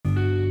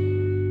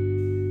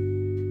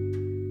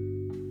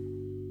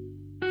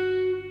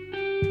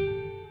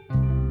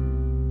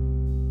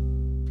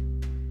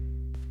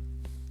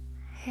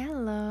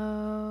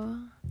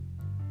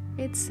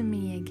it's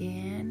me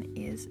again.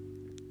 It's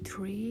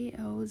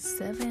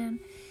 3:07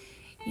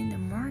 in the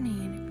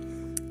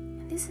morning.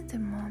 And this is the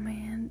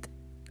moment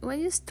when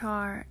you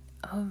start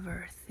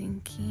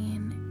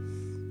overthinking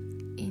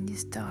and you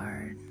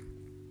start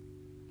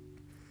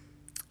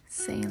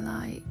saying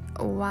like,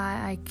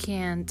 why I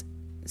can't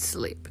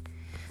sleep.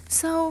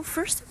 So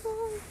first of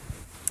all,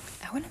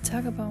 I want to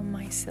talk about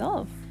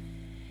myself.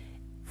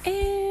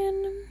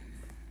 And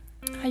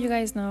how you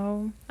guys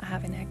know, I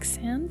have an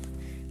accent.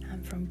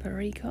 I'm from Puerto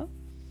Rico.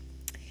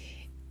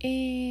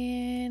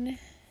 And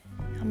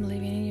I'm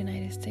living in the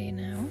United States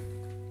now.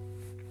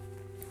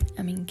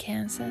 I'm in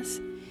Kansas.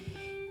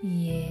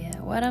 Yeah,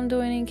 what I'm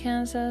doing in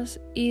Kansas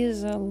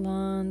is a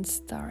long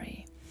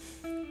story.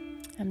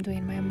 I'm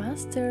doing my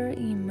master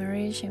in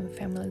marriage and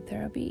family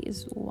therapy.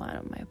 Is one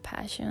of my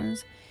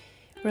passions.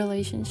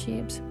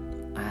 Relationships,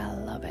 I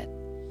love it.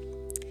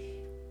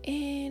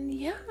 And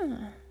yeah,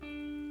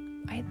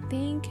 I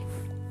think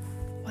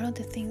one of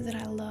the things that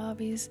I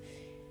love is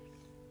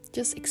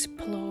just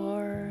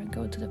explore,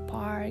 go to the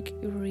park,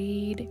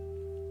 read,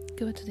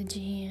 go to the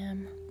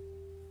gym.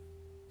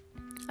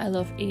 I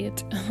love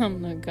it.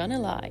 I'm not gonna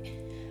lie.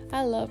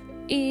 I love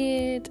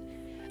it.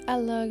 I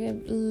love a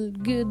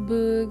good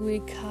book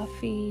with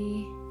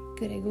coffee,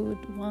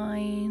 good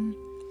wine,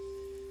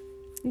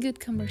 good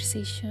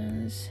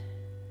conversations.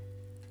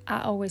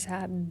 I always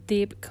have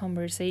deep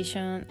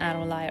conversation. I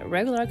don't like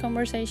regular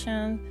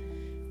conversation.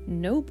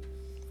 Nope.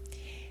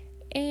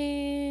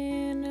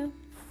 And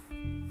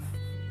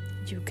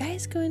you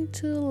guys going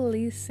to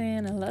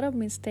listen a lot of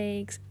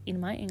mistakes in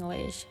my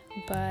English,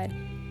 but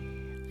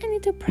I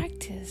need to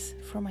practice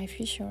for my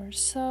future.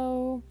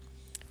 So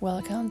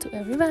welcome to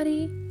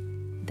everybody.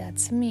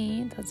 That's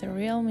me. That's the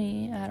real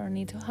me. I don't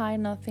need to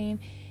hide nothing.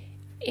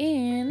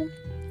 And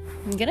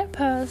I'm gonna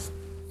post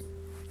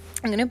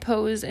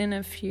in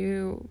a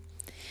few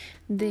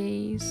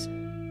days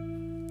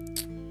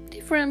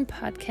different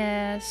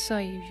podcasts. So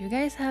if you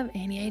guys have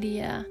any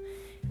idea,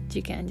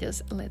 you can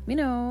just let me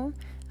know.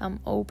 I'm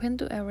open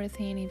to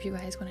everything. If you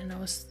guys want to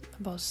know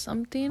about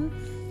something,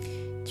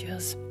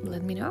 just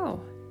let me know,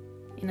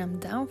 and I'm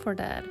down for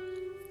that.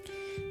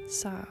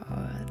 So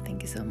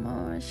thank you so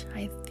much.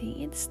 I think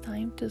it's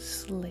time to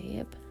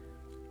sleep,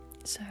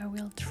 so I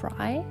will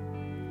try.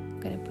 I'm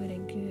gonna put a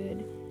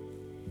good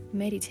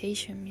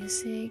meditation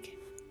music,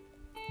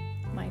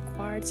 my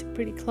quartz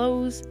pretty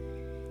close,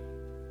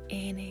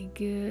 and a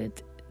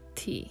good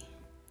tea.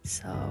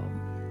 So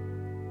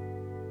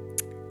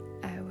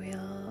I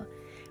will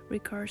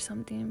record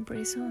something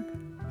pretty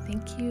soon.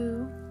 Thank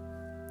you.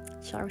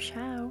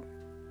 Ciao.